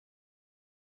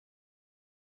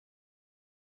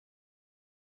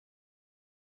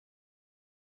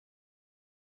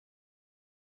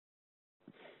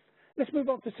Let's move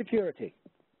on to security.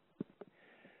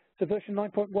 So version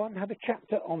 9.1 had a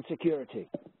chapter on security.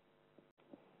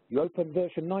 You open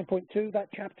version 9.2, that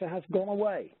chapter has gone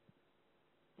away.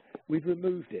 We've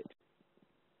removed it.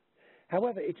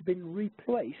 However, it's been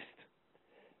replaced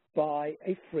by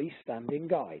a freestanding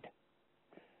guide.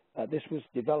 This was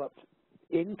developed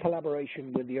in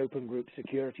collaboration with the Open Group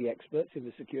security experts in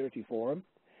the Security Forum.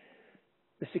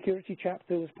 The security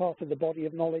chapter was part of the body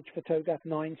of knowledge for TOGAF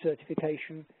 9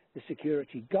 certification. The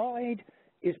security guide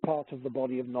is part of the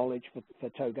body of knowledge for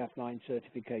TOGAF 9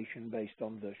 certification based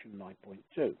on version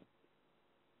 9.2.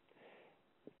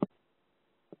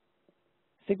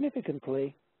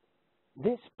 Significantly,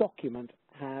 this document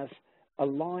has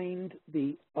aligned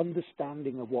the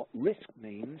understanding of what risk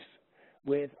means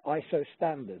with ISO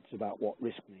standards about what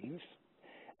risk means,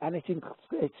 and it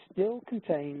still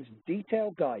contains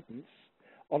detailed guidance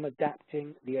on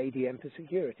adapting the ADM for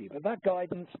security. But that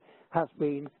guidance has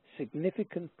been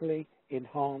significantly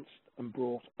enhanced and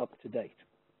brought up to date.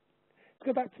 Let's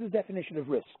go back to the definition of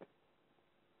risk.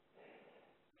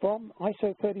 From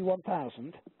ISO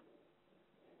 31000,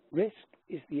 risk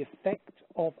is the effect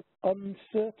of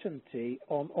uncertainty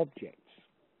on objects.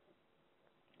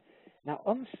 Now,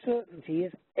 uncertainty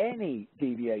is any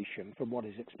deviation from what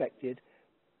is expected,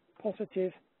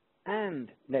 positive and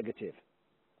negative.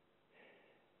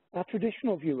 Our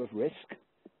traditional view of risk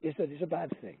is that it's a bad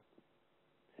thing.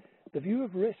 The view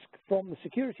of risk from the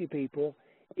security people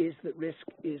is that risk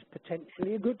is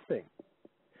potentially a good thing.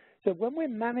 So when we're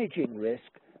managing risk,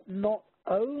 not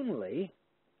only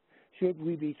should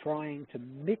we be trying to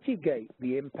mitigate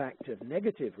the impact of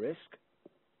negative risk,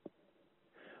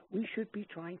 we should be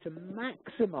trying to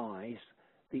maximize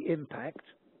the impact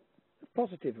of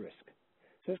positive risk.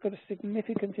 So it's got a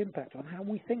significant impact on how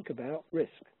we think about risk.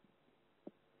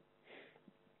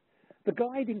 The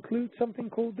guide includes something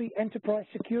called the enterprise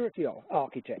security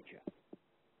architecture,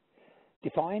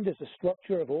 defined as a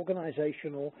structure of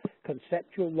organizational,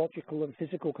 conceptual, logical, and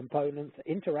physical components that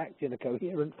interact in a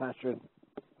coherent fashion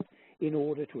in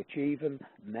order to achieve and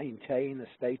maintain a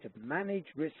state of managed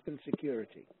risk and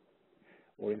security,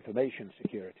 or information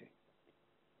security.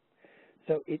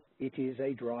 So it is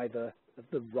a driver of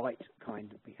the right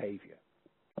kind of behavior.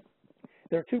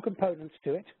 There are two components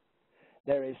to it.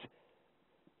 There is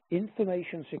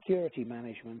information security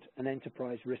management and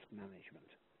enterprise risk management.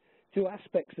 Two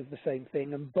aspects of the same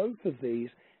thing, and both of these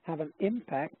have an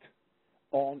impact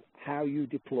on how you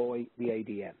deploy the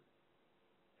ADM.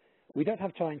 We don't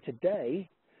have time today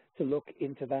to look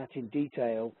into that in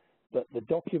detail, but the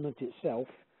document itself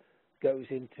goes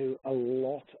into a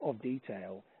lot of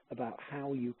detail about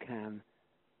how you can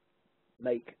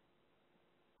make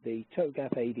the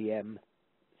TOGAF ADM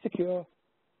secure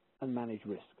and manage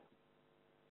risk.